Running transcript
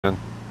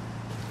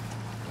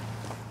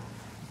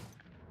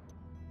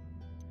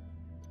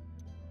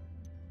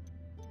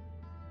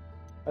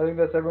I think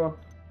that's everyone.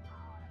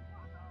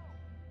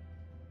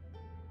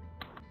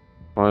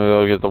 I'm gonna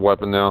go get the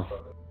weapon now.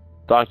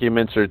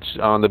 Documents are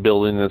on the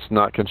building that's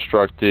not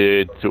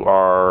constructed to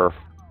our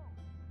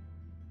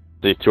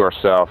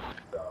south.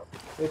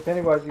 Hey,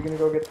 Pennywise, you gonna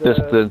go get the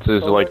Distance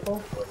is like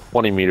rifle?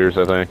 20 meters,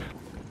 I think.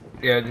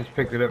 Yeah, I just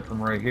picked it up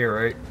from right here,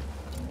 right?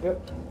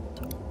 Yep.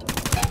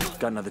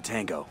 Got another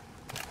tango.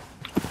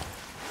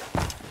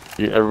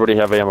 Everybody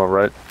have ammo,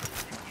 right?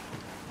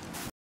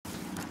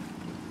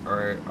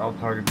 Alright, I'll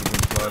target the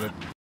inside.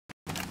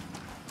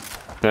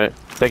 Okay,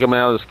 take them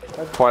out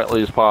as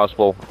quietly as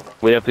possible.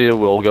 We have to,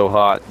 we'll go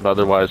hot, but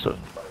otherwise,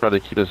 try to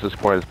keep this as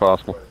quiet as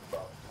possible.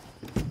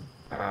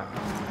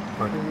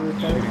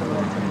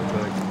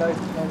 Nice.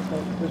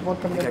 There's one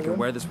coming in the room. Think I can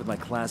wear this with my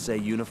Class A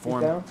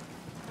uniform? Down.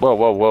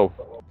 Whoa.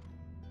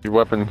 Your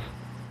weapon.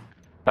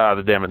 Ah,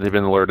 damn it, they've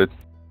been alerted.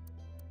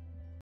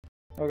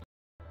 Okay.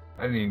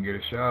 I didn't even get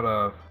a shot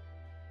off.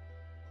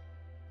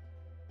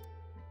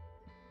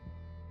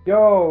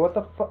 Yo, what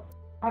the fuck?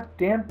 God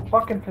damn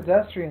fucking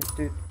pedestrians,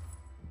 dude.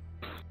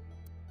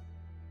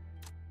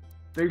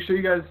 Make sure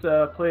you guys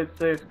play it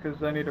safe,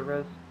 because I need a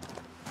res.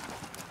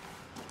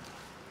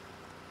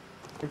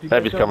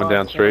 Heavy's coming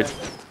down straight.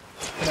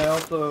 Can I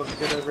also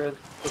get a res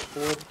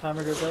before the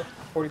timer goes up?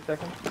 40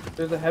 seconds.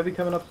 There's a heavy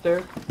coming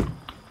upstairs.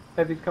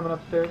 Heavy's coming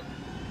upstairs.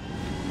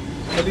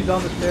 Heavy's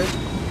on the stairs.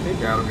 Okay.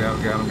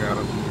 Got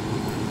him.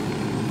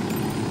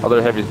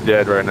 Other heavy's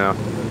dead right now.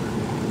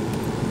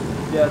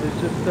 Yeah, there's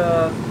just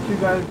 2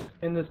 guys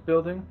in this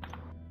building.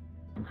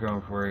 I'm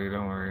coming for you,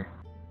 don't worry.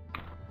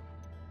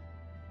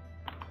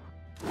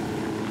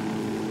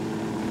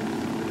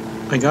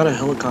 I got a You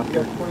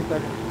helicopter. got 20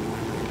 seconds.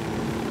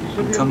 You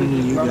should I'm be coming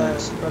able to you run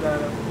guys.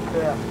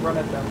 Run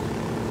at them.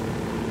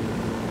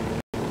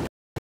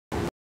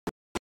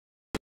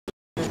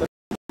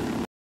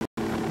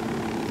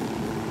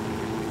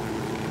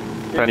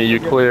 Penny, you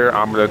clear,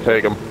 I'm gonna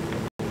take them.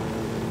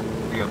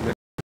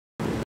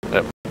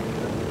 Yep.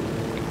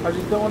 I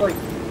just don't want, like,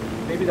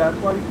 maybe that's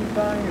why we keep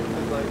dying, is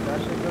because, like,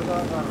 that shit goes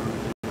off. I don't know.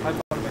 I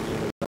just want to make sure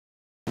that.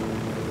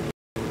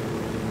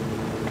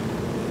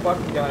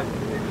 Fucking guys.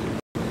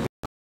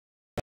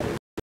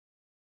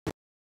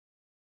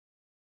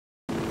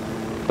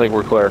 I think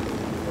we're clear.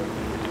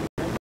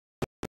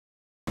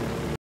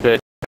 Okay.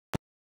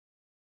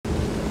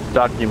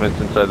 Documents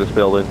inside this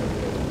building.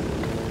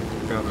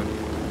 Coming.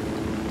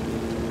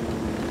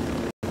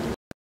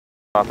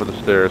 Top of the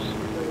stairs.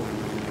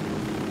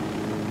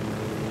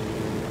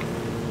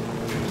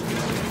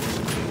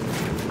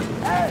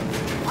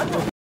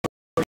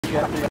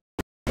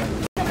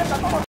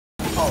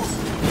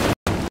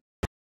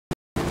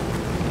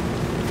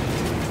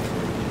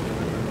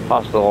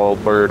 Hostile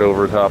bird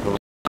over top of us.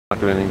 Not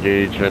going to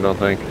engage, I don't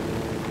think. I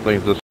think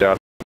it's just out.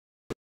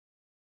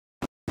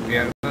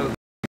 Yeah, those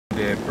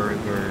dead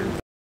birds are,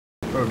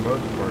 for the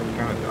most part,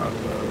 kind of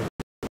docile.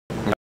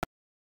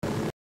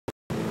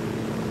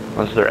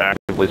 Unless they're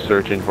actively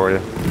searching for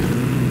you.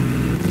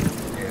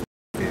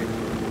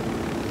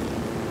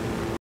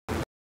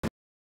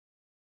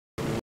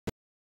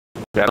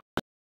 Yeah, I don't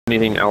see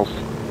anything else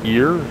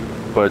here,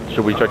 but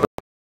should we check the...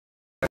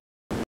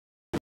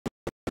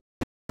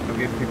 Don't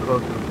get too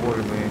close to the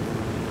border, man.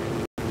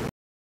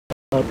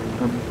 Or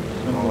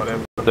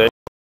whatever. Is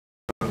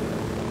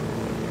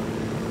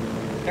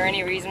there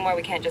any reason why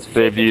we can't just...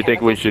 Dave, do you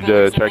think we should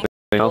check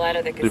anything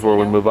else before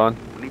we move on?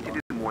 We need to do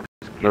more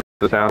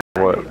The town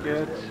or what?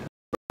 Good.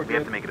 We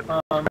have to make it a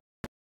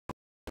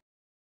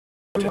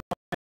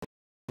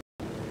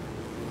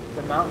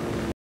The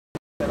mountain.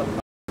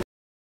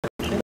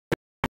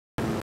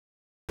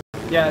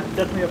 Yeah, it's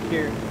definitely up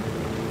here.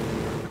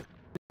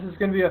 This is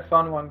gonna be a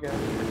fun one, guys.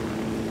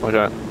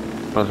 Okay.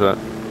 How's that?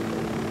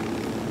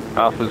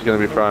 Alpha's gonna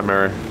be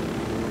primary.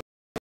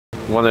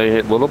 Want to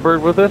hit Little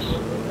Bird with this?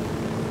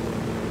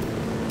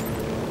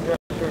 Yeah,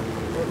 sure.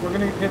 We're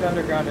gonna hit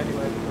underground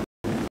anyway.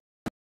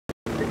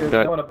 Because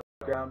Okay. I want above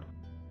ground.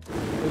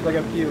 There's like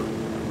a few.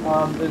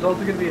 There's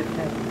also gonna be a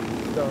tent,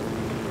 so.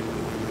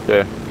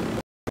 Okay.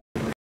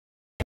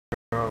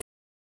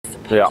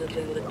 Yeah.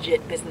 Supposedly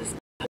legit business.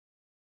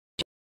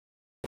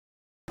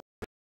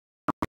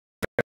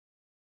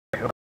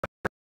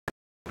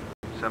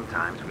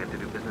 Sometimes we have to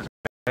do business.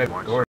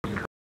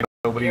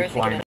 Nobody's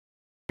flying.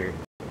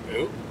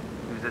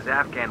 Who's this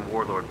Afghan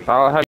warlord?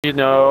 I'll have you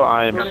know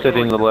I'm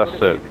sitting the left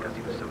sit. Because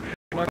he was so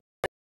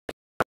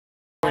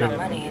A lot of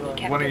money and he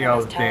kept One of it y'all on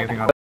is his standing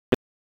on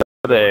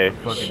Today.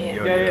 fucking Shit.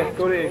 yo-yo. Yeah,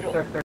 go to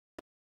sector.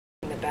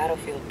 The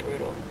battlefield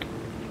brutal.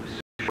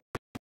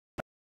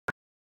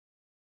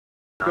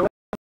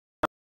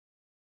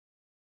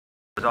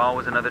 There's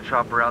always another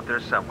chopper out there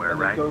somewhere,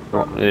 right? Go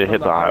from, You hit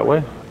the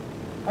highway?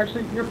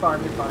 Actually, you're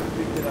fine. We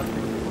can get up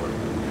here before.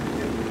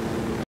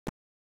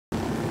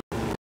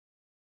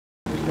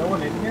 There's no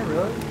one in here,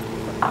 really?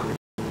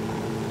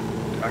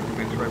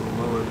 Documents right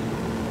below us.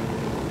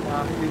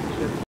 Nah, I think these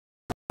should.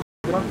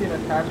 There must be an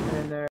attachment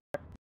in there.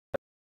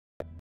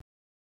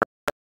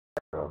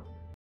 Don't.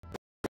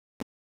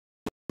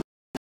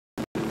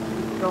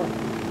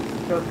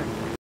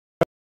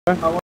 I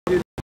want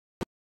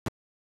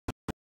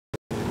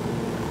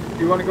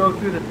want to go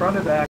through the front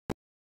or back?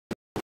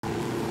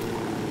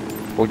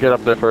 We'll get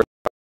up there first,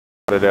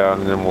 cut it out,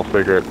 and then we'll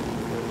figure it.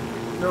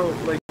 No,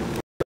 like,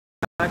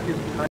 back is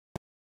kind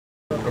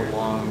of A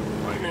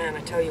long, like, Man,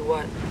 I tell you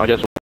what. I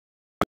guess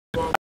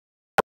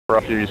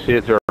after you see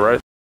it to our right,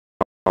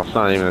 oh, it's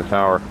not even a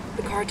tower.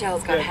 The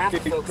cartel's got Yeah, half the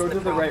okay, folks go in the to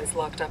the right. province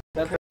locked up.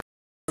 That's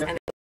And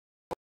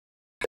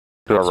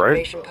To our right?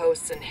 observation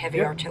posts and heavy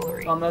Yep.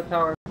 artillery. on that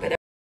tower.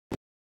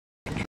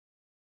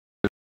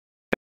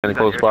 And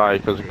close by,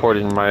 because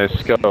according to my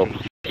scope, No,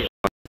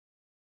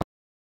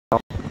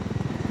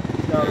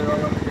 they're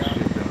all underground.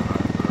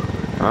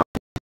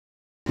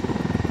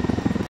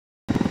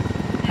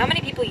 How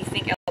many people you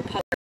think El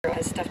Padre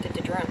has stuffed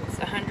into drones?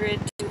 100,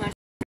 200,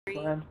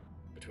 300? Land.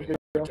 Between the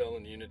cartel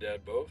and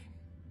Unidad both?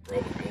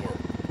 Probably more.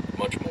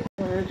 Much more.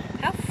 Alright.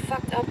 How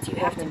fucked up do you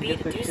have to Fucking be get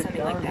to this do shit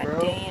something like done, that bro.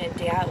 day in and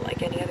day out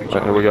like any other so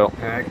job? here we go.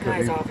 The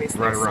guy's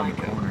obviously right a around the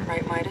psycho, corner.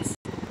 right, Midas?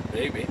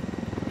 Maybe.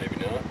 Maybe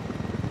not.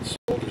 The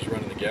soldiers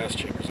running the gas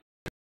chambers.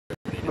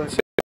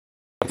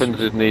 Weapons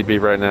if need be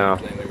right now.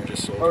 Claim they were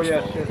just soldiers Oh, yeah,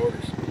 following shit.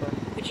 orders.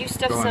 Would you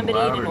stuff Going somebody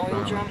in loud an or oil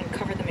silent? drum and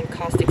cover them in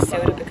caustic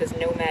soda because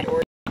Nomad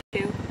ordered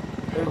you to?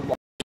 There's a lot.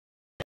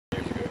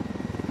 Years ago.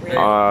 Really?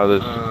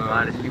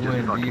 There's, You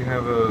win. Do you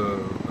have a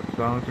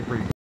silencer for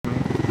your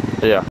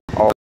yeah,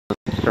 all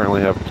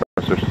certainly have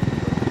suppressors.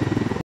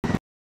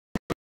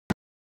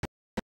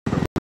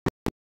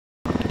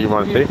 You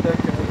want to Give me a see?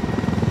 second.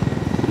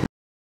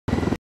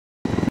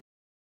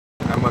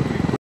 That must be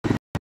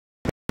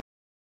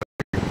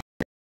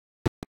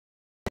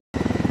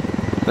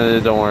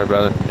Don't worry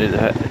about it. It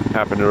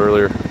happened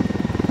earlier.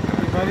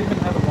 You might even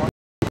have a launch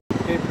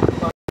escape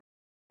sign.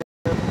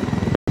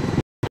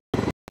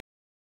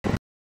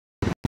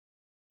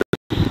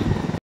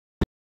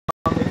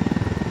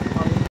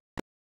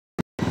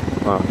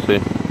 Oh, see.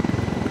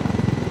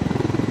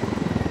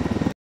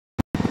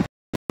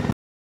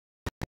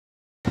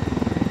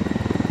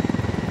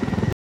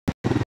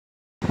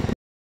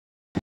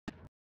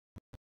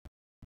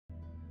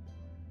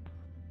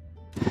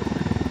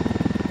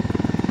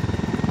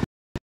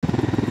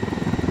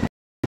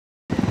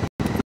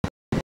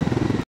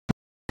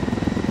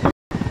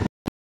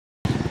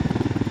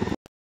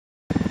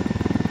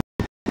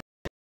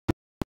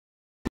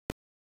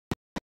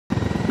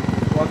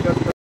 Watch out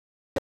for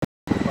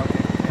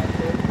fucking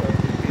cancel, so if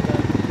you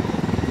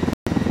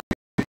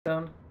see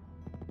them.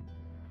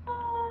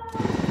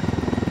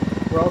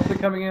 We're also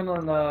coming in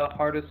on the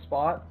hardest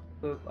spot,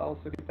 so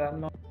also keep that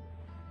in mind.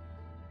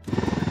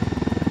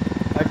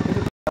 I could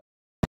have.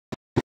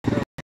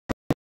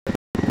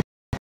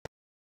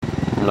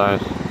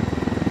 Nice.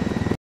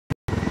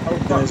 Oh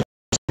fuck! Guys are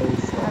so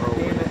far God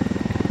damn away. it!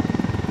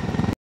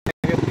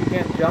 I guess you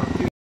can't jump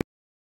too.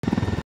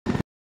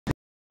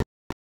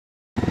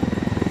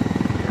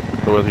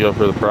 So let's go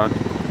for the front.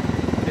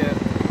 Yeah.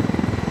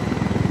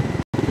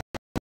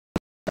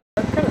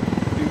 That's kind of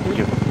stupid.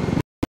 Yeah.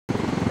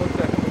 One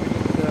second, let me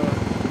just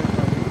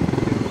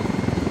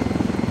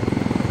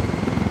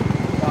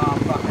ah,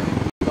 fuck, I need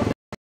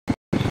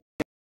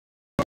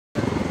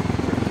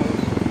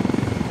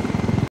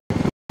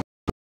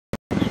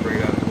to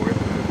straight out towards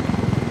it.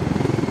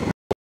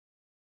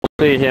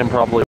 We'll see him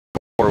probably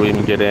before we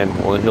even get in.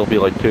 Well, he'll be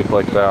like 2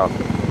 clicks out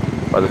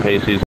by the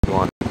pace he's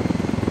going.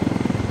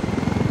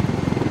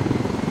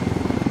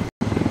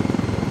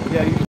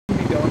 Yeah, you shouldn't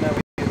be going that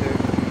way either.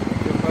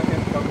 You're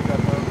fucking fucking that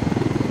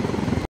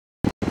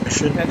though. I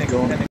shouldn't be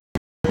going.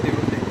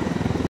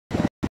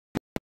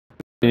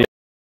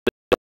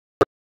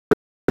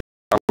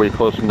 Are we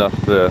close enough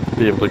to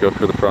be able to go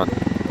through the front?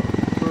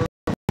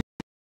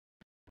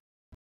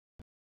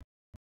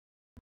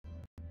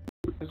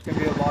 There's gonna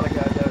be a lot of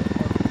guys out.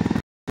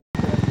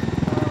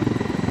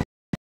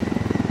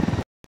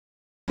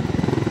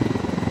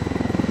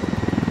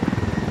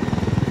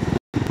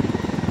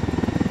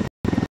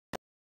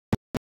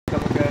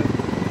 Couple guys.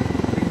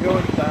 We can go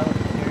in silence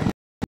here.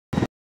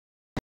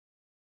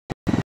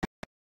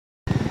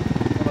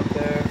 One up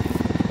there.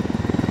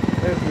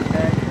 There's the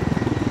tank.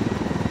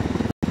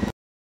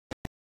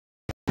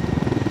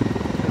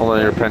 Hold on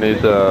here,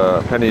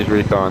 Penny's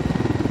recon.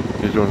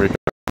 He's doing recon.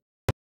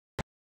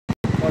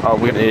 Oh,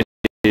 we can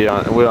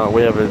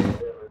we have an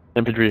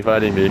infantry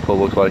fighting vehicle,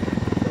 looks like.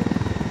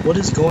 What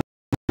is going on?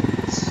 I'm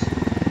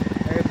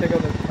gonna take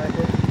out the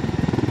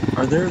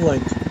sniper. Are there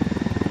like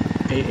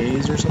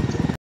AAs or something?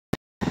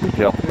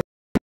 Kill.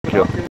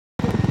 Kill. Okay,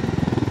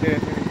 I'm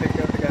gonna take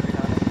out the guy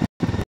behind him.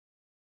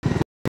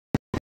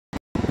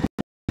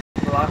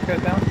 The last guy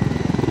down?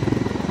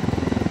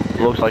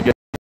 Looks like it.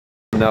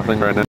 Nothing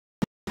right now.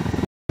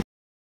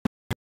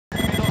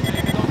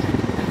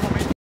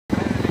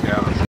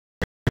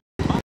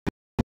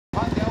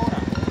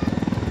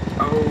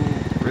 Oh,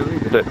 really?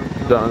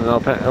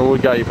 No, we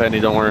got you, Penny,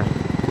 don't worry.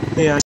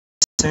 Hey,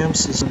 Sam's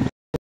system.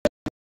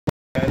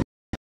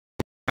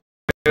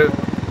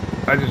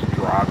 I just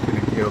dropped and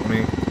it killed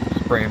me.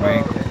 Sprained my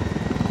ankle.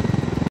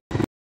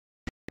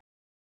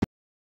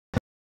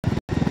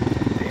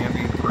 Damn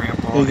you,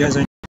 Grandpa. Hey guys,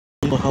 I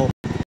need help.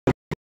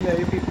 Yeah,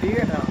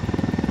 APC or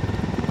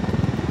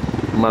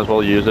no? Might as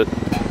well use it.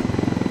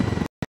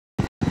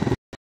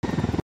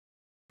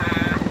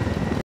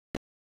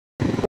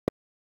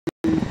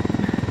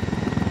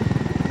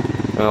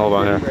 Hold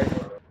on here.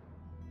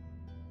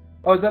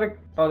 Oh, is that a?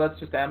 Oh, that's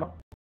just ammo.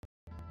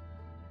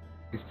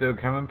 You still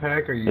coming,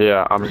 Pack? Or you?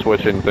 Yeah, I'm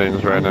switching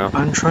things right now.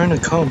 I'm trying to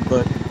come,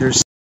 but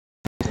there's...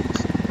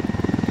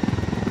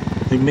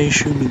 They may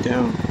shoot me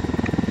down.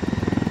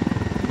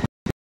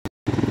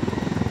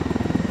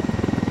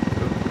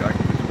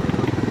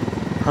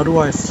 How do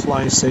I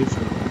fly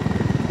safely?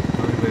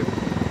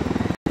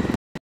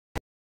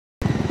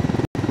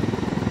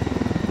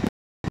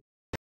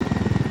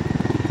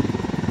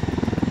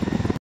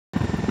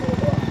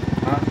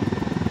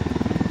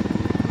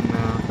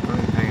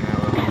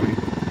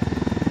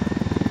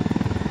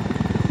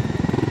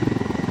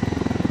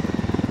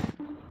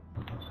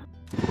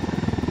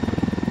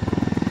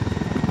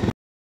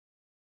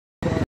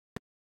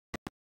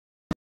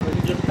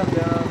 Just come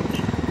down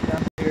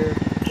here,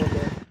 over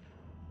there.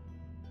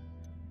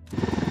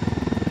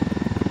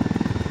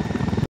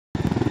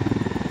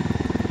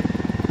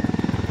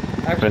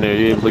 Penny, are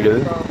you able to get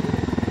it?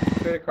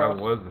 Straight I across.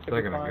 was a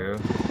second ago.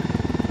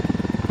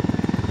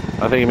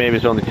 I think maybe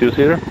it's only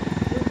two-seater.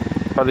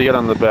 Try to get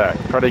on the back.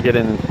 Try to get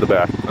into the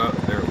back. Oh,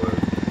 there it was.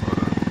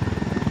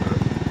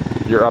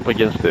 Hold on. You're up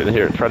against it.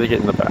 Here, try to get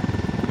in the back.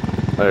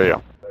 There you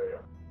go.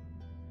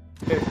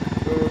 Okay,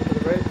 go to the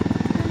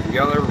right.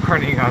 Y'all are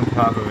running on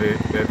top of it.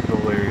 That's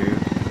hilarious.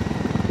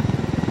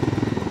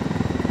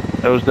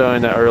 I was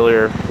doing that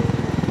earlier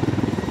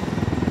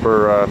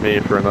for me,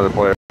 for another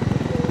player.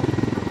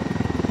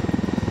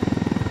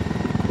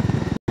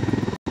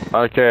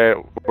 Okay,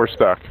 we're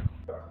stuck.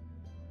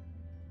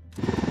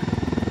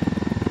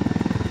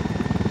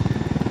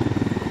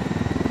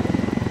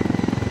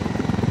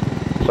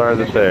 Sorry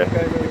to say.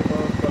 Okay, really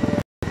close, by the way.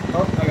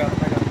 Oh, I got him.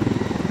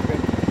 Okay.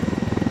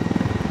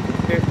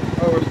 Okay,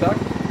 oh, we're stuck?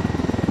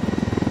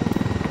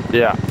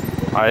 Yeah,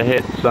 I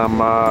hit some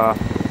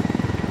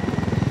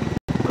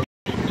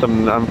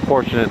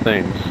unfortunate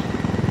things.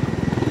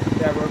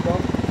 Yeah,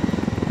 roadblock.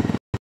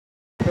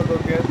 Still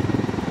look good.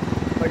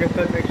 Like I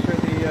said, make sure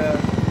the,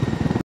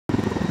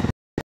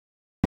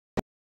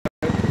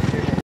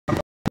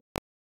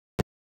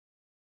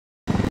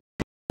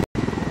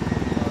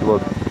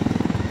 Look,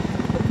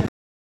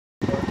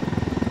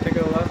 take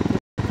a left,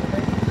 I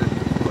think.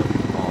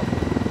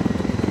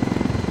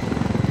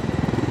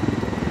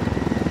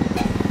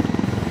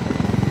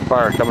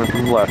 fire coming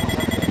from the left.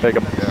 Take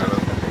him. I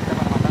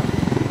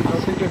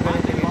don't think there's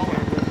anything in here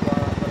with, that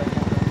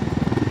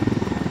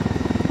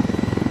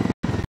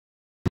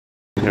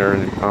I can Here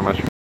on my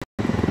screen.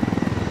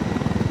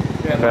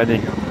 Yeah, Penny,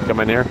 come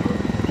in here.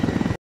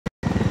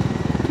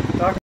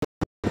 Doc.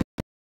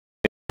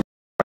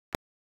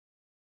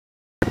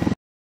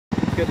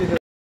 Get to the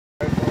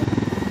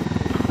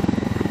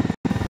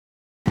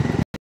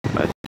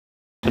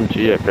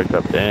SMG I picked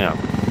up, damn.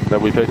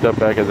 That we picked up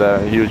back at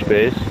that huge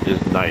base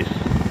is nice.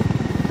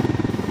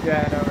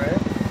 Yeah, I know, right?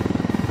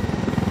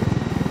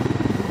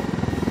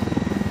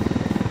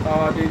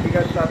 Oh, dude, you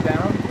got shot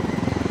down?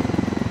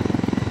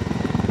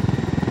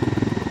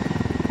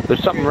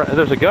 There's something,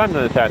 there's a gun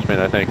attachment,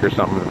 I think, or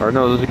something. Or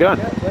no, there's a gun.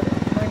 Yeah, that's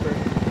a sniper.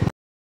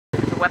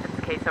 There's a weapons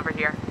case over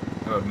here.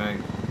 Oh,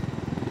 nice.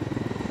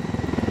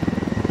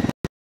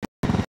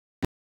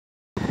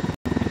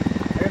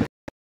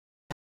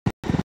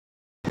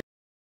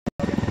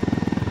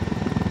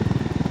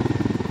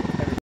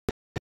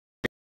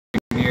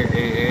 Near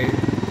AA.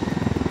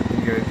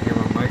 You guys hear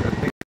my mic? I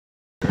think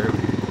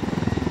earlier.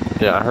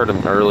 Yeah, I heard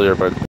him earlier,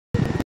 but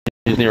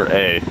he's near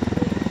A.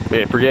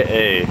 Wait, forget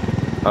A.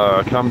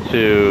 Come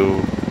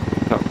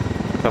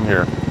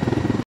here.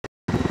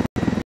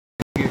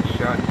 Get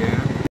shot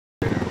down.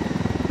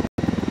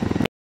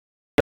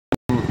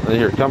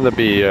 Here, come to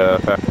B, Yeah,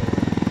 I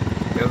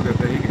was gonna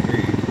say, he can hear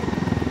you.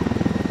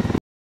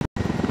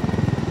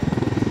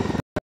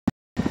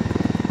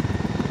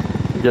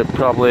 Get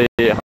probably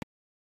the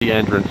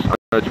entrance. I'm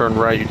gonna turn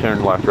right, you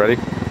turn left. Ready?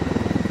 One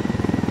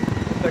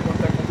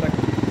second.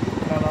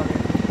 Not on here.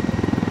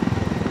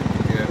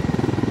 Yeah.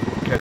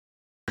 Catch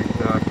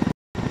stock.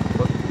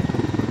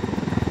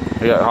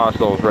 I got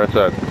hostiles right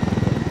side.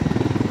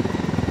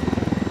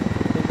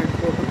 There's a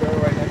explosive barrel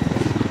right next to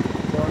me.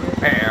 Going in.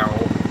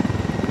 Ow.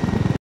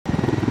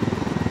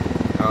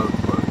 I was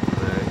close to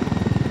that.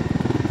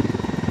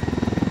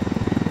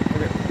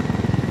 Okay.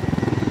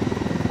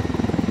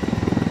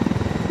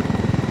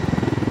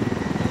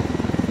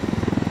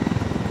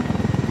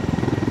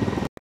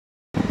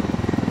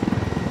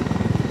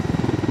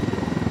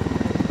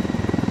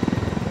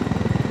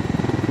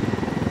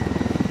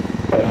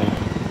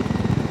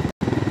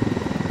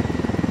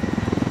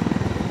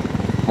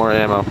 More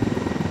ammo.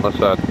 Left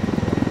side.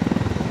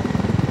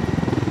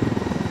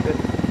 Good.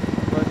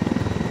 But,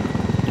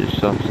 Get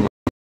yourself some.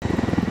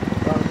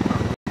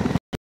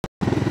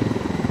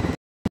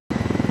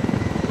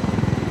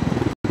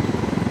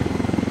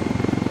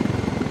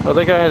 Oh,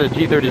 that guy had a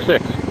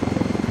G36.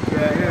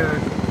 yeah.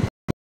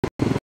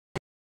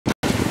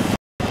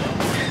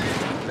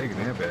 Taking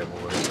that bad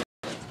boy.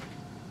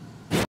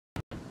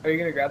 Are you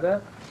gonna grab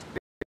that?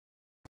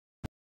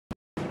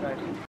 Nice.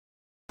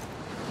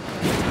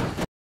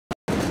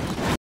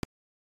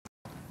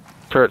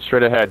 Turret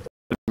straight ahead.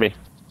 Me.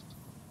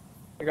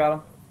 I got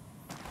him.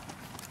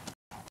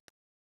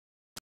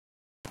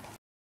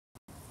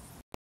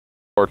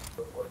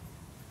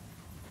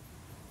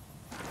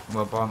 I'm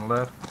up on the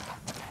left.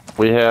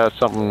 We have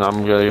something.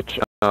 I'm gonna get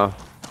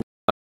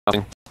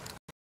nothing.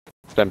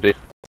 It's empty.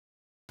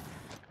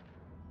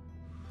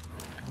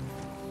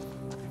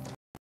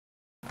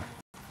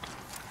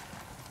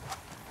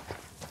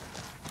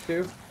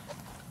 Two.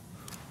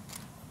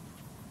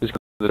 Just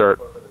the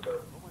dirt.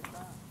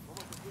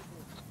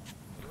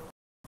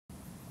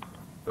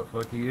 The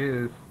fuck he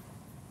is.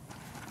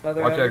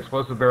 Another Watch guy. that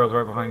explosive barrels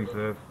right behind you,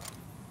 Seth.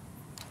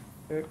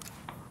 Two.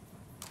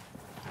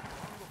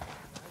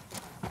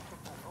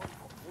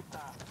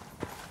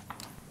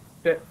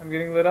 Shit, I'm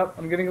getting lit up.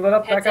 I'm getting lit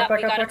up. Heads Back up, up,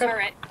 we back got up, a back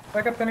turret. up.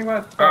 Back up,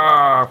 Pennywise.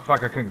 Ah,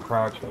 fuck, I couldn't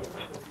crouch.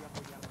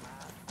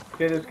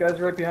 Okay, this guy's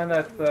right behind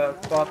that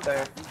spot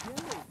there.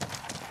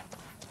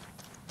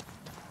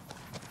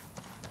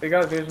 They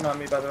got vision on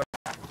me, by the way.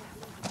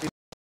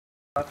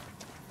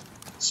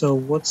 So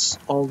what's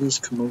all this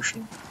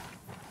commotion?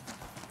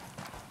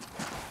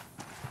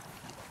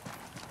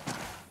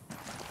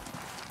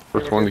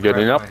 First one's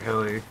getting up.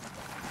 Hilly.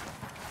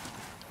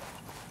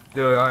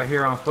 Still out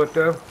here on foot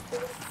though?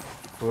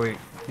 Sweet.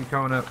 Keep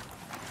coming up.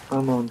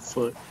 I'm on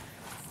foot.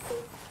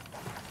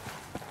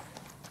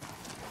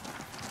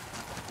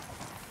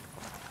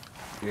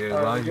 Yeah,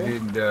 as long as you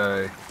didn't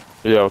die.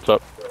 Yeah, what's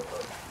up?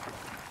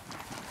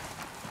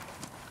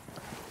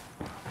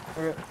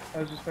 Okay, I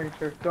was just making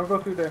sure. Don't go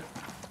through there.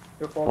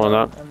 Go fall Why down,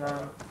 not? and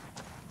then...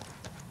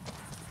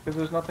 Because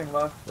there's nothing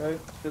left, right?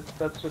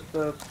 That's just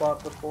the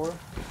spot before.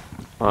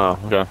 Oh,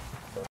 okay.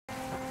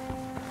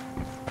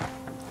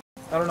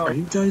 I don't know. Are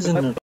you guys in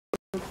a...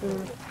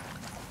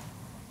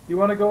 You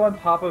want to go on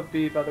top of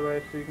B, by the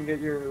way, so you can get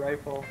your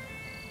rifle.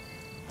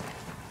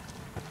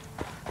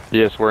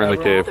 Yes, we're in the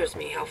It cave. bothers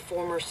me how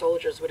former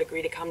soldiers would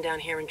agree to come down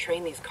here and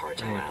train these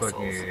cartel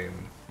assholes.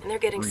 And they're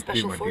getting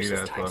special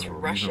forces types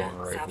from Russia,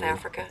 South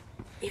Africa,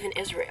 even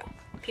Israel.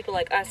 People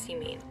like us, you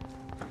mean?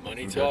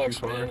 Money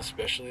talks, man,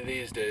 especially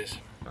these days.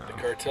 The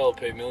cartel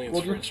pay millions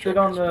We'll for just sit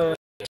on instructors.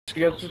 the...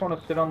 You guys just want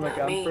to sit on the Not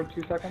gun me. for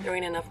 2 seconds? There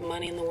ain't enough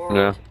money in the world.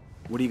 Yeah.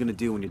 What are you gonna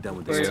do when you're done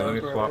with this? Yeah, Yeah, let me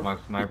bro. swap my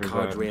Your snipers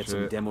out cadre and at some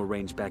shit. demo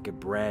range back at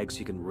Bragg so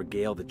you can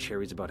regale the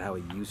cherries about how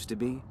it used to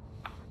be?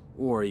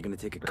 Or are you gonna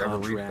take a Grab a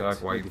contract,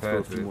 restock while you maybe throw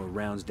a pass few it. more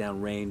rounds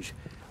down range,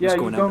 Yeah, just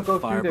you going don't out go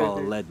with a through there, fireball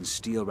of dude. lead and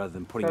steel rather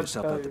than putting Gotta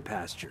yourself tell out to you.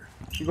 pasture.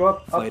 You go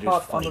up Fighters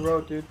top on the fight.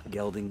 road, dude.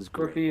 Gelding's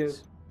Where great. he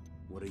is.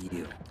 What are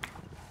you?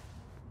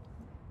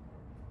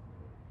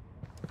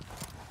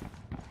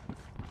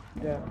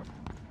 Yeah.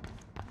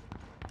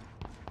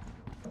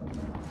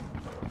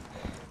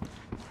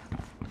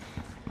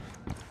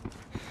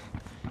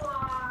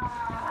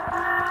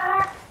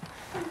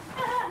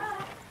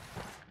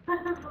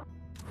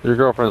 Your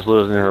girlfriend's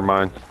losing her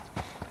mind.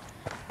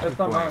 That's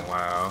not mine.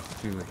 Wow,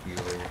 she's a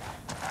healer.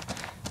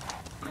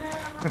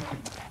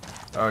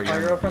 Oh yeah. My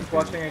girlfriend's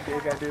watching a gay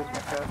guy do his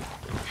makeup.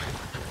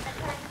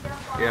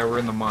 Yeah, we're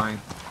in the mine.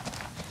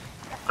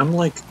 I'm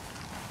like...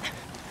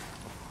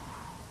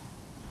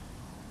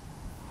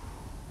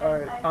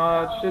 Alright,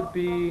 it should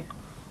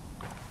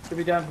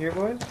be down here,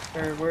 boys?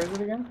 Or where is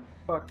it again?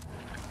 Fuck.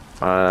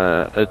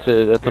 It's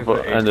at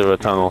the end of a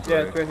tunnel.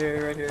 Yeah, it's right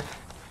here, right here.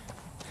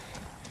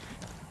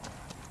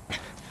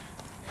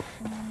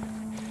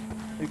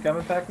 You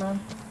coming, Pac-Man?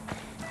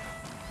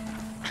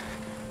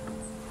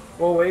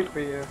 We'll wait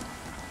for you.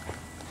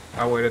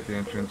 I'll wait at the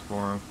entrance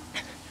for him.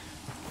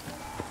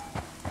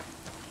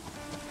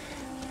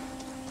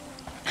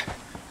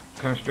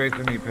 Come straight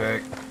to me,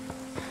 Pac.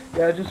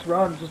 Yeah, just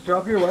run. Just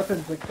drop your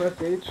weapons. Like, press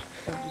H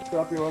and just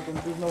drop your weapons.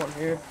 There's no one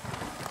here.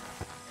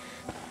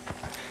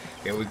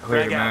 Yeah, we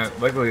cleared them out.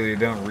 Luckily, they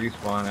don't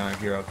respawn out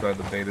here outside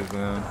the beta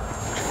zone.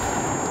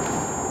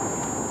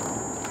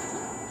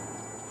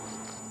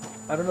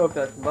 I don't know if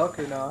that's luck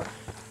or not.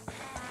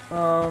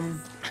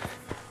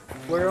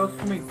 Where else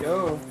can we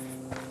go?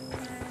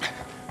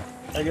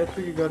 I guess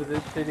we could go to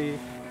this city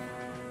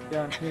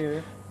down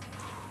here.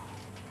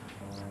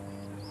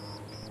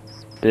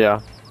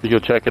 Yeah. You go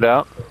check it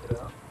out.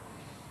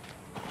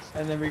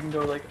 And then we can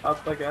go, like,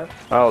 up, I guess.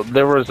 Oh,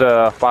 there was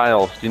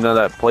files. Do you know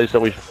that place that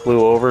we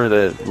flew over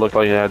that looked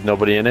like it had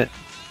nobody in it?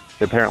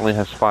 It apparently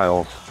has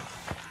files.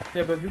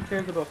 Yeah, but who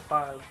cares about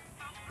files?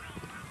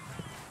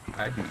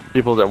 I do.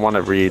 People that want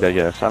to read, I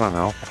guess. I don't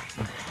know.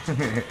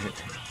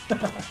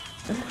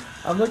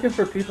 I'm looking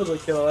for people to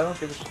kill. I don't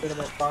give a shit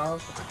about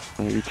files.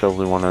 You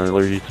totally want to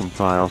read some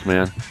files,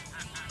 man.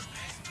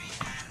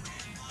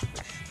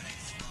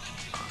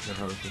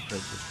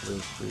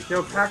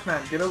 Yo,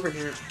 Pac-Man, get over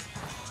here.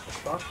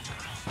 Fuck.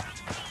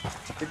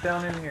 Get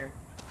down in here.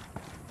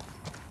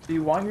 Do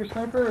you want your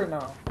sniper or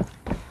no?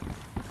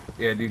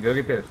 Yeah, dude, go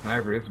get that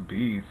sniper. It's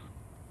beef.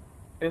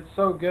 It's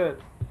so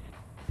good.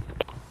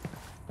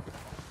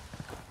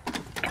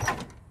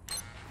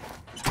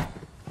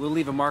 We'll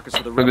leave a marker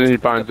so the And then he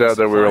finds out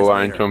that we were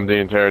lying to him the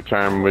entire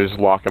time and we just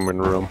lock him in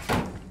the room.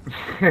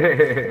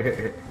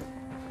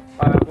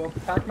 Well,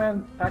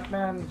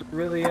 Pac-Man's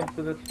really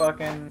into this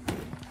fucking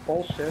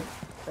bullshit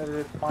that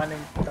it's finding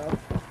stuff.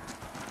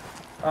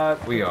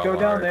 Just go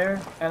down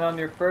there, and on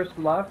your first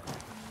left...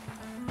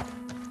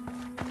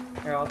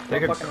 Here, I'll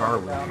Take a fucking car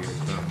run it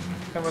with down. you.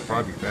 Come with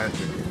Probably me.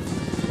 faster.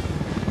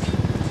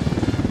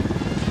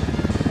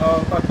 Oh,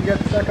 fuck, you got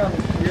stuck on the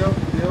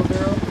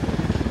wheelbarrow?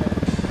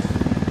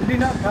 Did he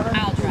not cut him?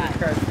 I'll drive.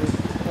 Christ, dude.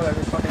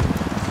 Whatever, fucking...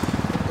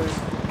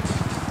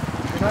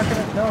 You're not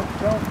gonna... No,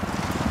 don't.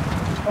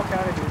 Fuck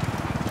out of here.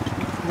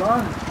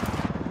 Run!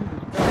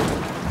 Jesus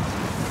Christ.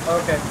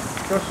 Okay,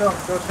 go show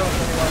him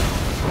anyone.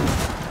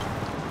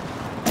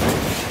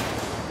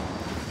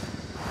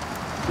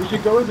 We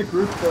should go as a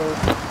group though.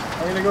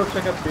 I'm gonna go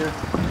check up here.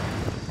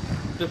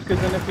 Just cause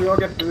then if we all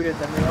get booted,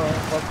 then we all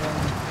fucking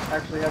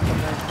actually have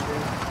something to do.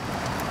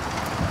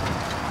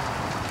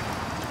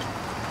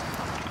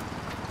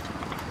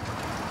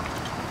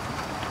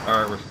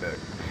 Alright, we're stuck.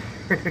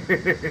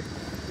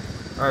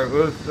 Alright,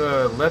 let's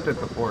left at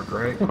the fork,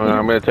 right? I'm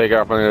gonna take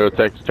off. I'm gonna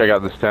go check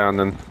out this town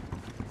then.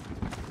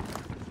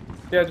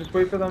 Yeah, just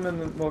wait for them and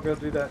then we'll go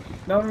do that.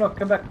 No,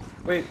 come back.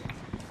 Wait.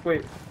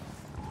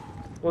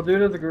 We'll do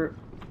it as a group.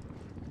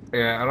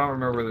 Yeah, I don't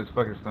remember where this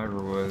fucking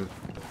sniper was.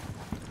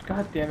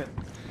 God damn it.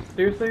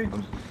 Seriously?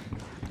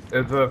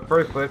 It's the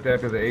first left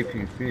after the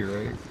APC,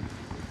 right?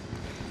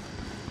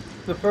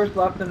 The first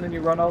left and then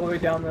you run all the way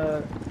down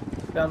the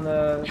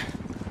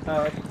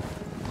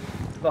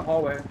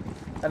hallway.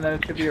 And then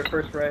it should be your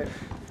first right.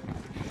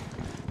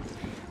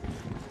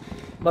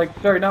 Like,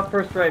 sorry, not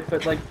first right,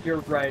 but like your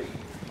right.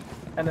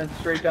 And then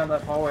straight down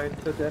that hallway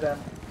to dead end.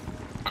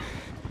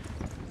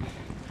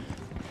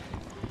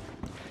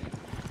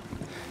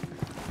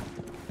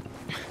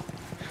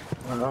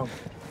 Wow.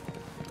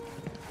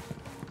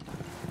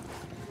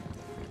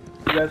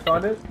 You guys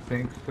found it? I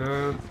think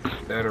so.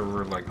 That or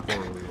we're like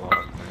horribly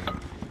lost, man.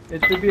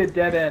 It should be a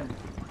dead end.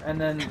 And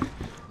then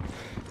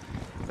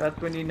that's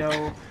when you know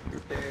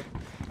you're there.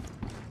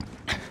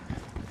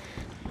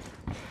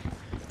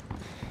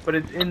 But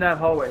it's in that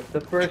hallway.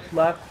 The first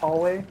left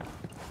hallway,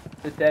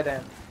 the dead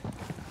end.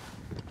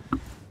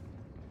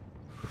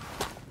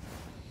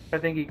 I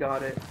think he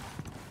got it.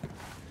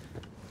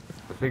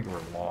 I think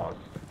we're lost.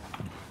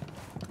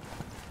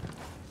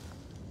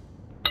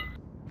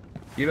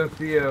 You don't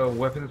see a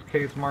weapons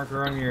case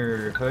marker on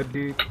your HUD,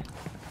 dude?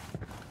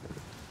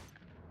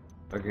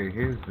 Okay,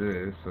 here's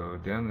this. So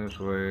down this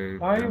way.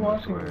 Why are you down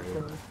watching way,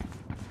 this?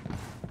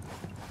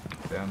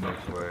 Down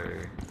this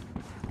way.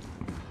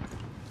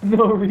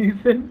 No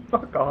reason.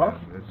 Fuck off.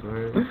 Down this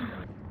way.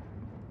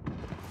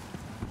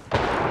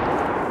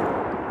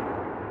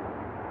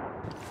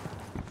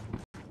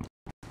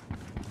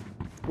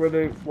 Were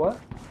they what?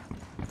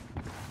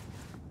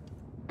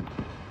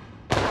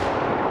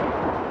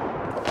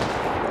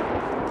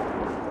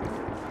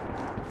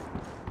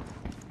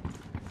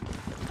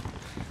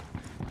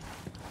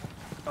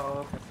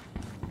 Oh,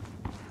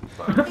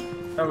 okay.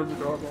 That was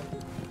adorable.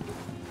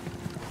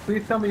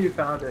 Please tell me you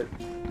found it.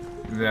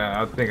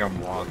 Yeah, I think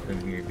I'm lost in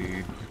here,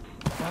 dude.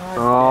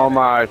 Oh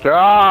my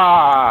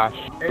gosh!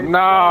 It's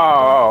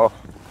No!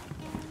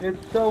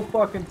 It's so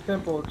fucking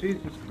simple.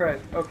 Jesus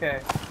Christ.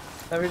 Okay.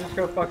 Let me just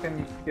go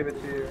fucking give it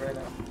to you right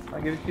now.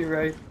 I'll give it to you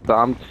right.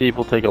 Some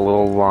people take a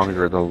little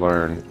longer to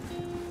learn.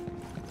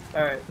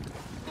 Alright.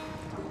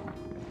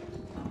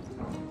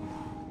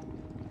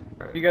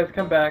 You guys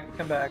come back.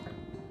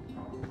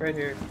 Right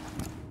here.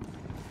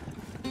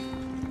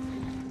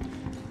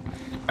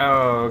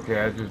 Oh,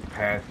 okay, I just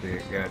passed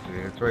it. Gotcha.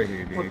 It's right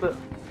here, dude. What the?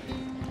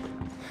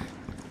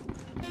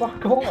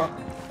 Fuck off.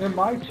 They're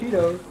my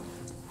Cheetos.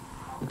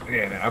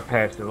 Yeah, no, I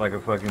passed it like a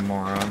fucking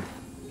moron.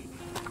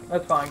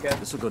 That's fine, guys.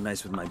 This will go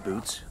nice with my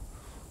boots.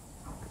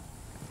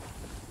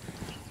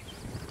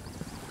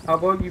 How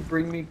about you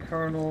bring me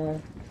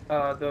Colonel,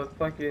 the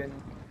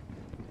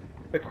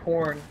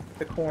corn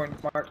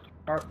smart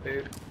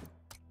food.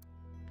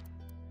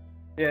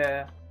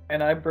 Yeah,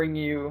 and I bring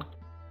you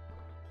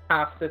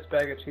half this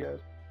bag of Cheetos.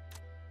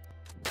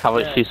 How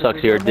about Yeah, she 'cause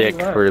sucks we your don't have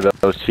dick any for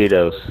those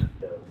Cheetos?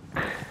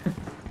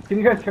 Can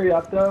you guys hurry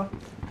up though?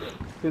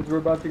 Because we're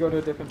about to go to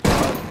a different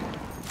spot.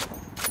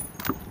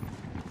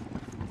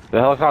 The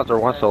helicopter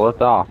wants to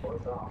lift off.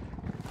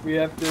 We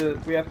have to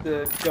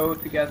go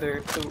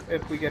together, so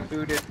if we get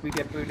booted, we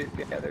get booted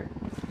together.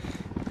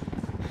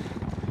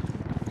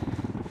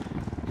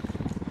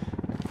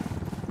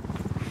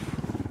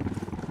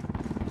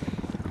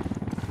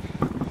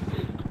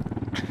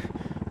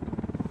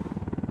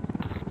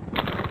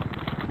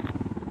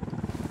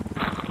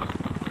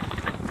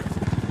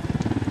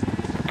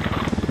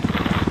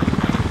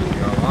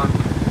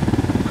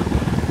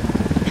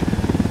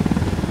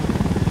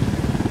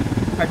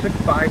 I took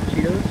 5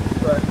 Cheetos,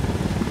 but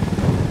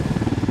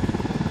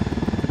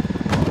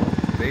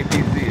The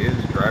APC is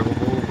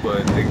drivable,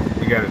 but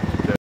we got it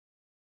stuck.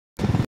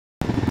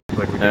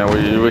 Like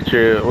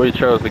we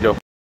chose to go.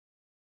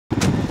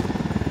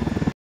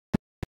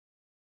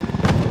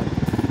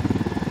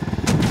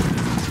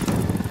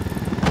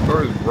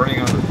 Or is running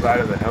on the side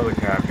of the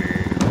helicopter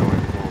is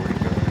going forward.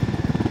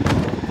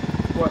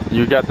 what?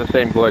 You got the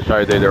same glitch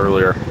I did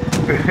earlier.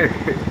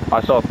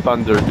 I saw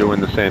Thunder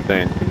doing the same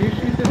thing. Can you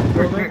shoot this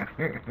building?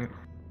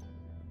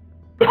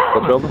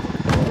 What building?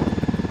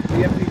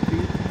 The MPC.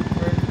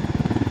 Right?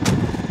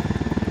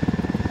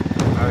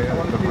 Oh yeah, I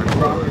want to see somewhere the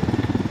close.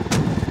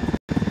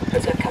 rocket.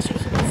 Let's get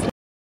customers in this.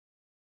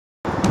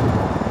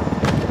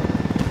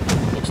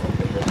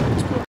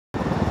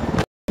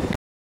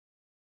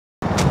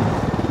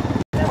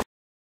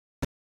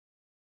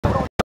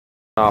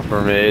 Not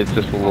for me, it's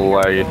just a little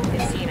laggy.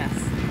 They've seen us.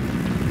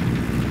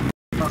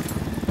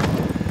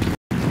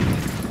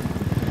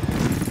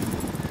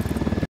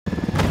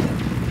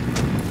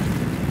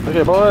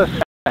 Okay, boys.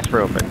 That's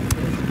for open.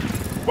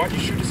 Why'd you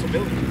shoot a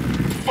civilian?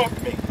 Fuck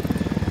me.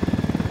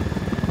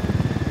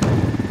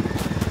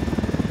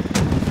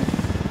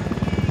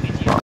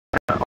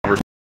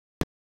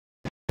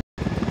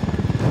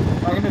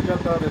 I'm gonna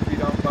jump out if you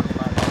don't fucking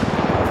mind.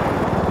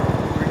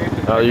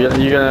 Oh,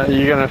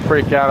 you gonna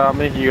freak out on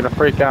me? You gonna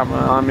freak out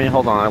on me?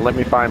 Hold on, let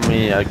me find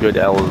me a good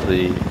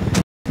LZ.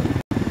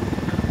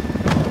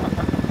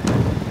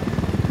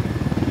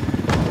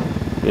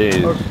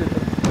 Jeez. Oh shit.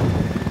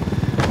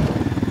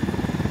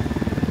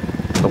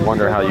 I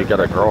wonder how you got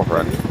a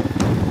girlfriend.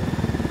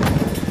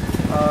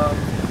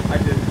 I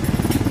did.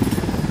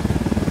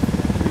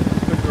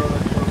 She's the girl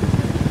that showed me.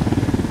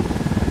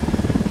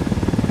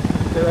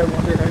 Said I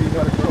wondered how you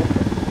got a girlfriend.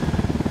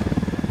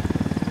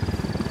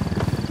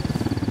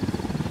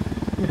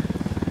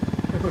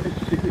 Who is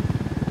she?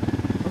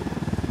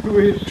 Who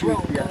is she?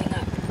 Drone Yeah. going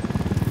up.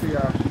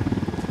 Yeah.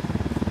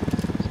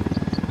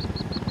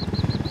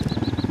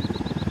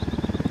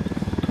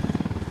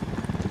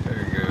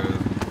 There it goes.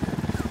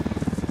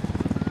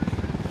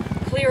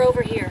 Clear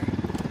over here.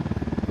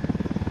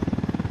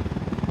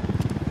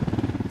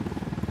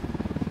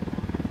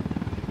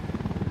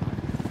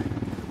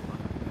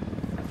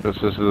 This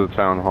is the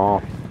town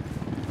hall.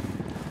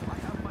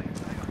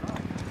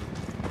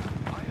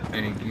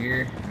 Any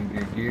gear? Any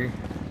good gear?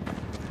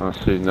 I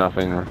see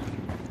nothing.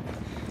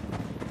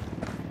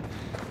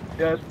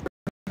 Yes.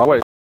 Oh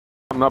wait,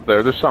 something up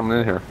there. There's something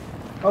in here.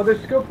 Oh,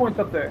 there's skill points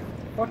up there.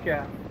 Fuck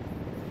yeah.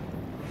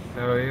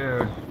 Oh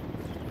yeah.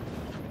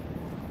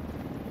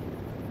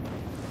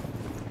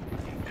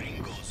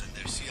 Gringos and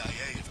their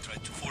CIA have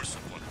tried to force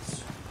upon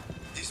us.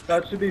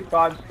 That should be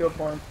 5 skill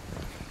points.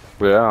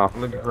 Yeah.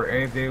 Looking for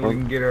anything we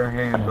can get our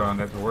hands on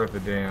that's worth a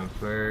damn,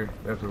 sir.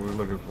 That's what we're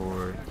looking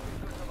for.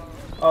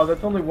 Oh,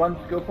 that's only 1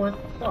 skill point?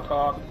 Fuck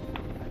off.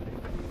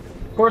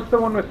 Of course the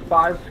one with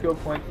 5 skill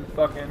points is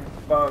fucking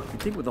bugged. I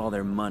think with all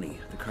their money,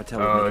 the cartel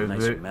would make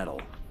it nicer metal.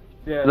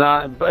 Yeah.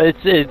 Nah, but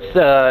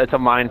it's a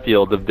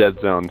minefield of dead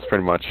zones,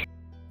 pretty much.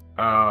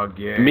 Oh,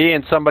 yeah. Me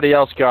and somebody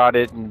else got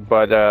it,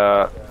 but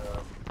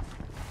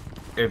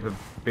It's a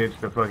bitch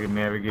to fucking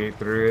navigate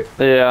through it.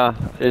 yeah,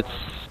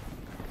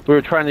 we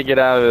were trying to get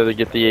out of there to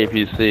get the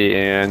APC,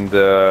 and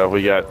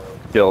we got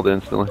killed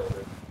instantly.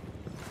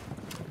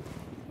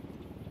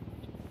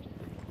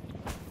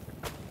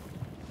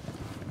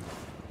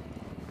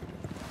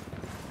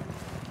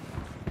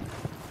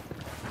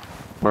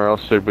 Where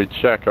else should we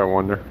check, I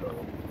wonder?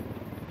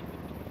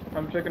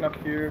 I'm checking up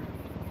here.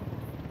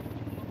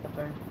 I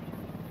think.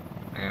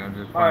 And I'm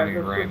just Alright,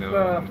 finding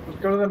random.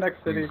 let's go to the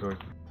next city. resources.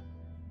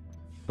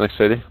 Next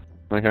city?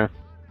 Okay.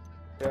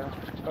 Yeah.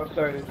 Oh,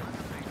 sorry, dude.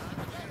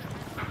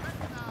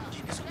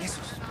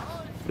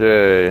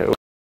 Yay.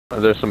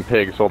 There's some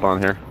pigs, hold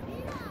on here.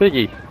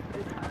 Piggy!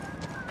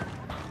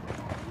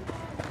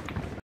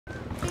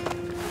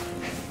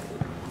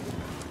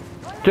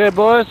 Okay,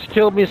 boys,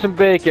 killed me some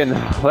bacon.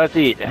 Let's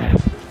eat.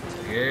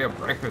 Yeah,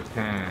 breakfast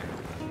time.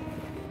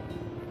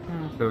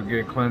 So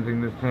good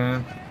cleansing this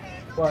time.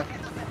 What?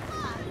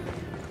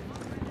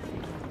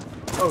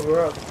 Oh,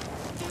 we're up.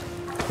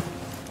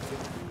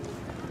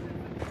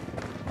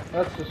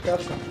 That's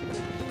disgusting.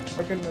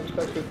 I couldn't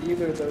expect with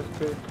either of those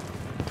two.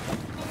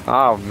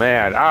 Oh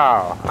man,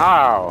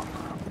 oh.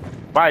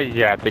 Why did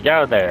you have to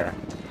go there?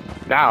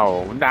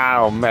 No,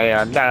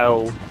 man,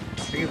 no.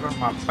 These are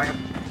my best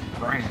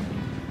friends.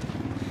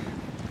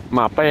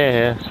 My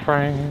best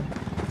friend.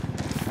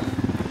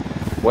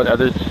 What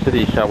other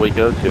city shall we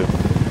go to?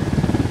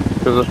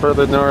 Because the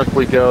further north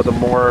we go, the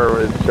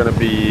more it's going to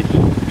be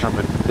kind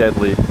of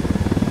deadly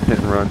hit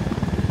and run.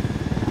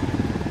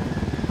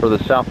 For the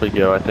south we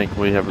go, I think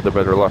we have the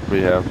better luck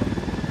we have.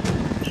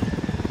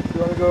 Do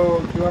you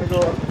wanna go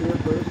up here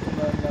first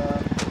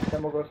and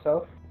then we'll go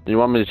south? You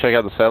want me to check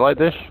out the satellite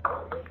dish?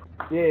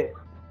 Yeah.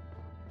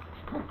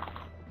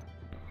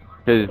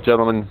 Okay,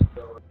 gentlemen,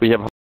 we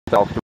have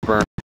south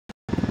confirmed.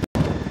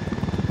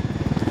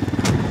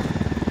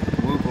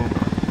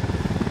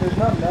 There's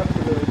not enough to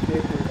really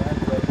safely land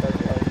right by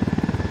the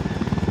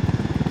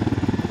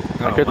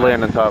ice. I could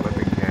land on top. Of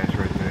the cash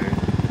right there.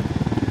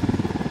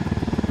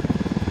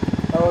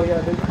 Oh yeah,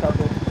 there's a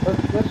couple.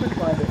 Let's just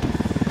land it.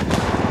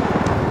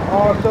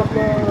 Oh, so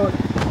close.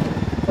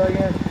 Try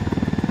again.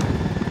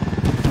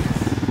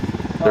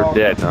 They're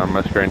dead on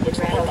my screen.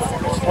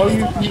 Oh,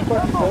 you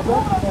fucking killed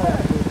them?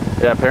 Oh,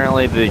 Yeah,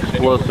 apparently the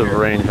explosive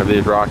range of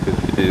these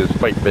rockets is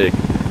quite big.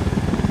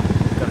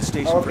 Got a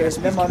station okay, for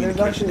never mind. There's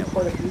communication actually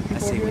quite a few network. I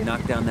people say we here.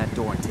 knock down that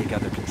door and take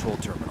out their control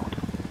terminal.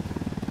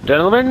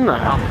 Gentlemen,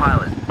 I'll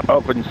pilot.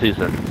 open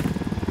season.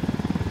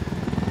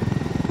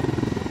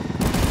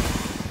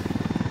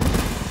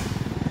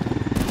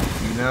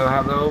 know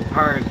how the old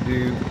pirates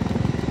do.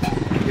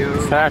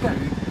 Attack.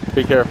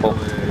 Be careful.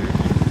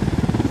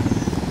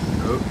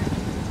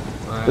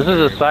 This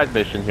is a side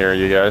mission here,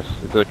 you guys.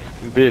 It's a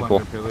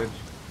vehicle.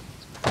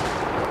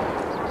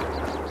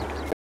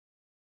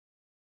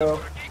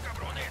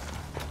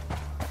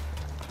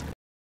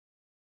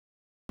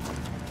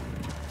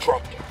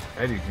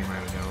 Eddie came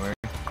out of nowhere.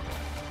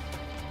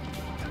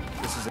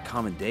 This is a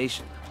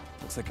commendation.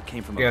 Looks like it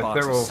came from a Yeah, box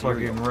of several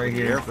cereal fucking right from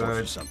the here Air Force or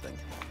inside. something.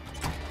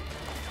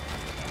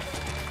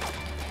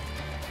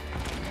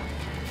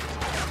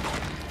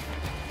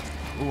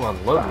 Ooh, I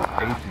love this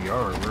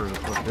ACR. Where the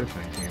fuck this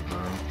thing came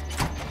from?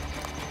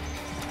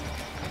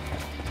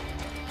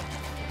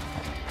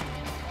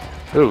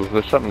 Ooh,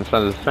 there's something inside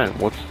the tent.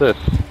 What's this?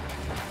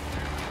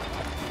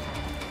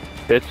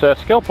 It's a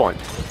skill point.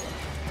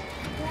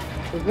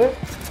 Is it?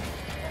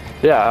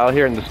 Yeah, out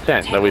here in this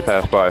tent that we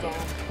passed by.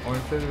 Oh, I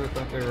said I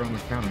thought they were on the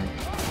counter.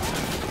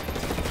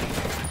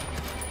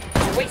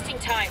 We're wasting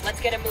time.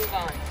 Let's get a move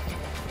on.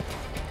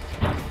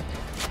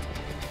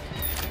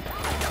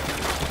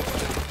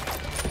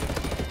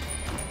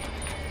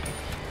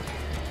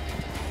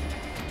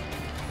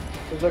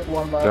 There's like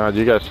one left. God,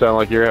 you guys sound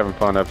like you're having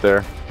fun up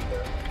there.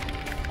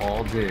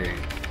 All day.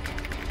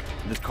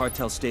 This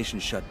cartel station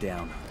shut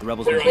down. The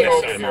rebels Clear are on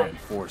this here side, in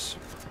force.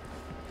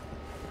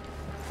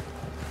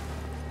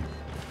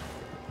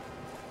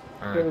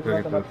 Alright, There's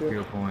go get nothing those up here.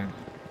 skill points.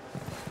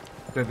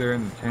 Said they're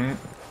in the tent.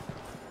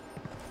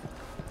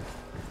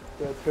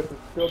 Yeah, it's got the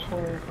skill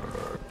point.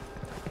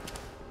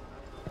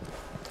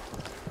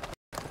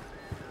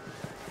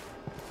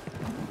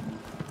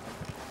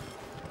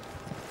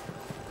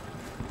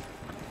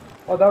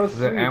 Oh, that was Is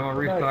the sweet. ammo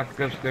Nice. restock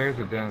upstairs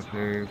or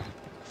downstairs?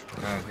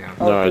 Down.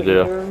 No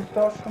idea. Is there a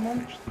restock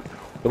coming?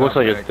 It looks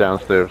like it's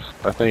downstairs.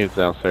 I think it's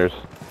downstairs.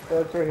 Yeah,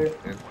 it's right here.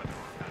 It's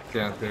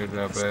downstairs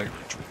out back.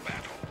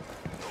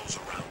 Those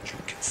around you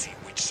can see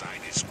which side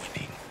is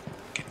winning.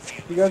 Can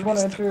feel You guys want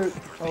to enter?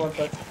 Oh, one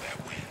sec.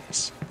 that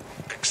wins.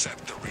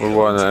 Accept the We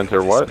want to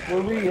enter what?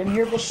 Were we in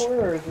here before,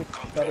 or is this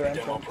another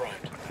Demo entrance?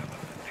 primed.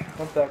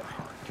 One sec.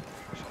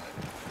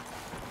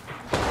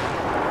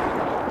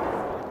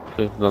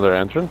 There's another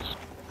entrance.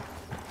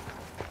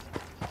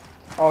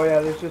 Oh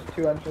yeah, there's just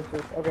two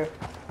entrances. Okay.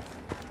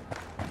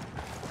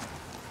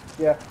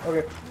 Yeah,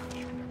 okay.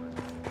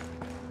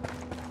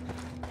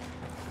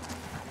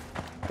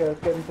 Okay, let's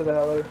get into the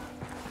heli.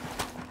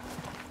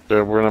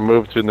 So we're gonna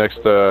move to next,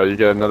 you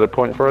got another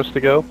point for us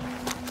to go?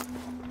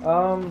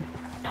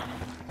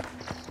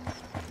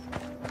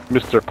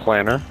 Mr.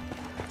 Planner.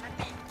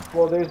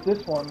 Well, there's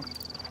this one.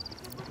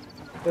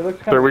 It looks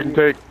kind So of we can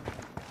take...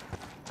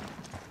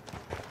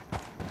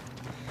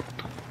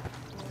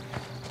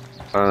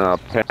 I don't know,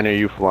 Penny, are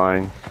you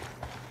flying?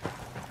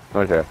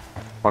 Okay,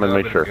 wanted to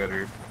make sure. Yeah.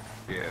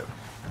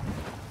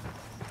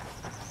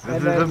 And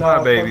This then, isn't my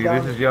come baby,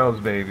 down- this is y'all's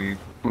baby.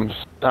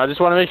 I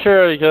just want to make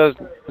sure, because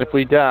if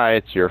we die,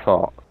 it's your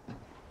fault.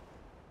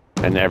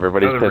 And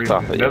everybody's pissed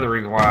off at Another you.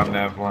 reason why I'm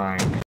not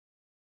flying.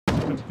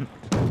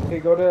 Okay,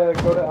 go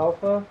to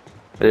Alpha.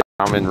 Yeah,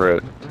 I'm en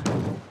route.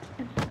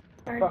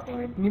 Fuck.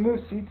 Can you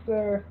move seats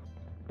there?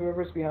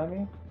 Whoever's behind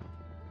me?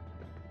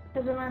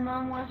 Because when my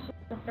mom watched it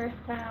the first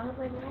time, I was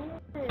like,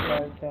 what? No,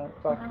 I can't.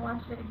 Fuck. And I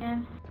watched it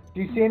again.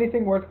 Do you see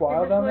anything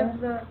worthwhile down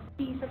This there? was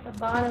the piece at the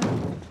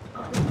bottom.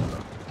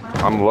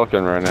 I'm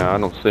looking right now, I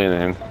don't see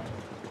anything.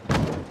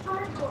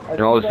 You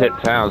can always hit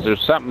towns.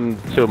 There's something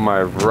to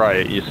my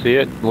right. You see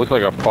it? It looks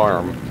like a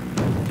farm.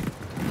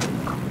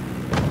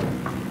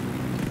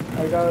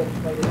 I got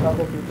like a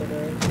couple people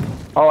there.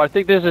 Oh, I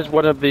think this is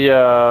one of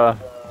the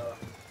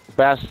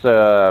fast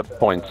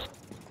points.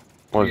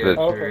 What is Yeah, it? it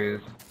sure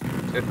is.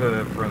 It's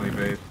a friendly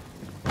base.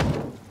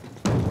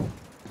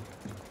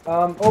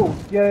 Oh,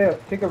 yeah.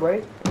 Take a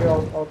right. Here,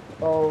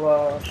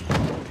 I'll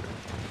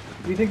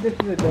do you think this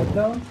is a dead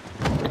zone?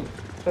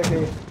 It's like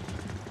a...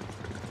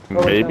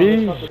 Oh, wait,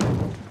 Maybe? no, that's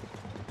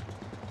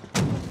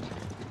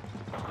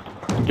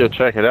not Go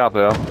check it out,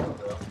 though.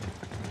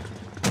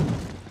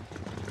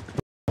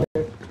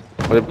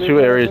 We have two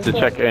areas to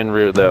check en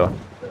route, though.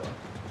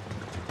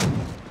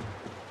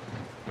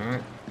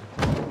 Alright.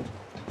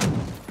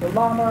 the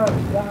llamas!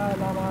 Yeah,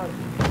 llamas!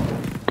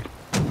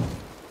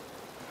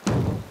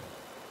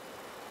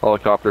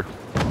 Helicopter.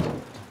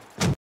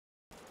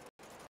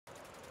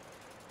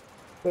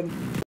 But,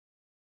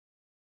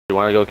 You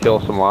want to go kill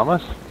some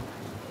llamas?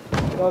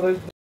 no, there's...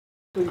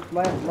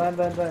 Land.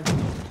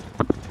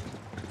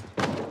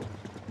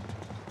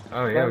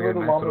 Oh yeah, we where got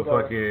the a nice little llamas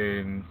are.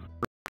 fucking...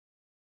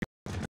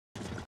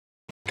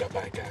 Got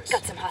back, guys.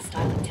 Got some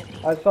hostile activity.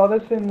 I saw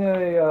this in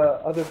the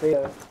other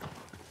beta,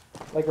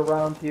 like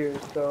around here,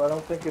 so I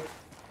don't think it's...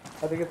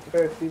 I think it's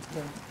fair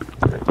season.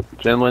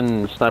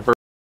 Gentleman, sniper.